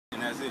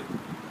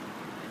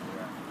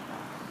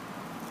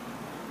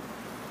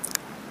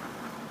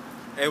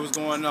Hey, what's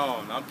going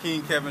on? I'm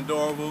King Kevin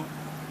Dorval.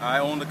 I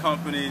own the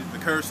company, The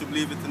Courage to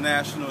Believe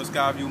International and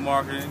Skyview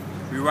Marketing.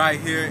 We're right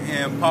here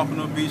in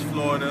Pompano Beach,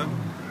 Florida,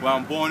 where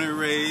I'm born and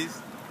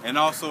raised. And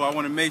also, I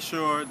want to make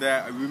sure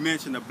that we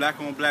mention the Black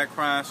on Black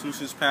Crime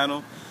Solutions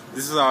Panel.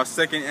 This is our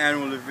second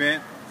annual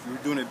event. We're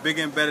doing it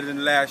bigger and better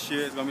than last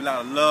year. It's going to be a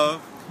lot of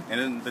love.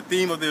 And then the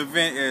theme of the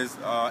event is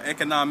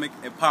economic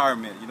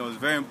empowerment. You know, it's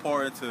very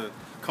important to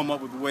come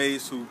up with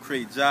ways to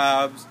create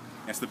jobs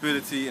and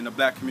stability in the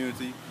black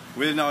community.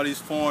 We're letting all these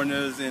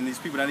foreigners and these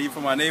people that even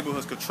from our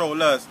neighborhoods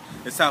control us.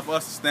 It's time for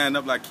us to stand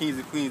up like kings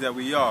and queens that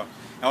we are.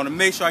 I want to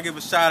make sure I give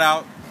a shout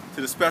out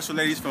to the special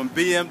ladies from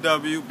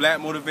BMW, Black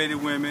Motivated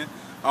Women,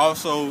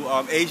 also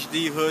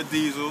HD Hood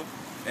Diesel,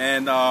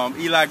 and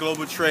Eli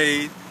Global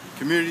Trade,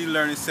 Community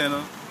Learning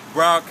Center,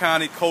 Broward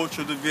County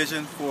Cultural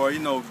Division for, you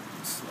know,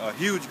 a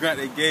huge grant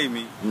they gave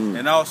me.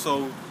 And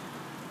also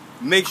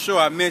make sure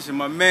I mention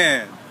my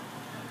man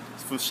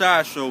from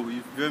Shy Show,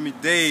 you feel me,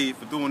 Dave,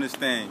 for doing this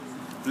thing.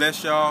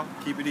 Bless y'all.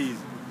 Keep it easy.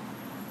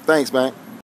 Thanks, man.